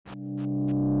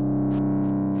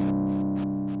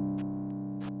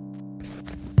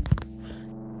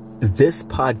This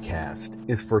podcast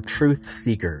is for truth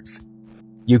seekers.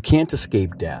 You can't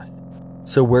escape death.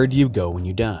 So where do you go when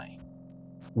you die?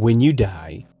 When you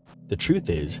die, the truth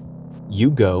is,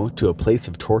 you go to a place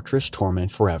of torturous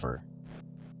torment forever.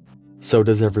 So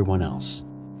does everyone else.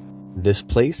 This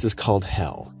place is called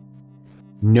hell.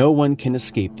 No one can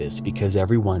escape this because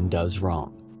everyone does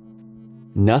wrong.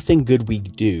 Nothing good we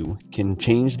do can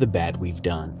change the bad we've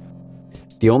done.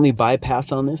 The only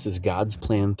bypass on this is God's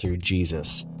plan through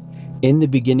Jesus. In the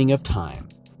beginning of time,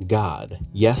 God,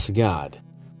 yes, God,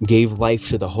 gave life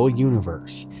to the whole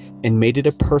universe and made it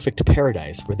a perfect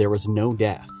paradise where there was no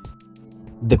death.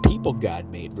 The people God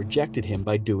made rejected him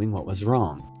by doing what was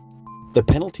wrong. The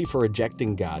penalty for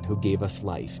rejecting God who gave us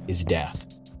life is death.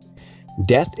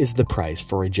 Death is the price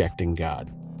for rejecting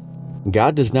God.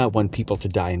 God does not want people to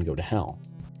die and go to hell.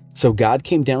 So God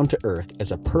came down to earth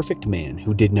as a perfect man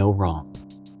who did no wrong.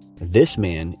 This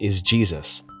man is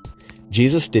Jesus.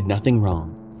 Jesus did nothing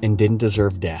wrong and didn't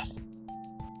deserve death.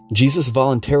 Jesus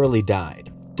voluntarily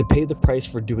died to pay the price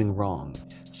for doing wrong,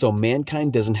 so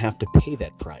mankind doesn't have to pay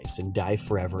that price and die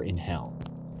forever in hell.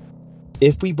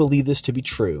 If we believe this to be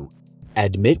true,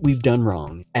 admit we've done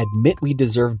wrong, admit we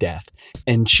deserve death,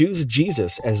 and choose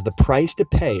Jesus as the price to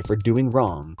pay for doing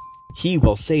wrong, he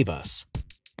will save us.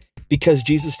 Because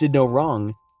Jesus did no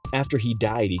wrong, after he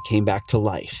died, he came back to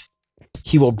life.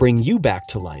 He will bring you back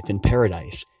to life in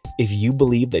paradise if you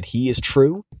believe that he is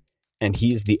true, and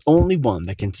he is the only one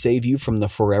that can save you from the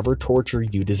forever torture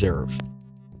you deserve.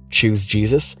 Choose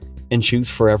Jesus and choose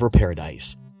forever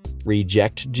paradise.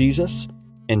 Reject Jesus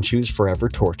and choose forever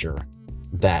torture.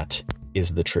 That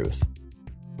is the truth.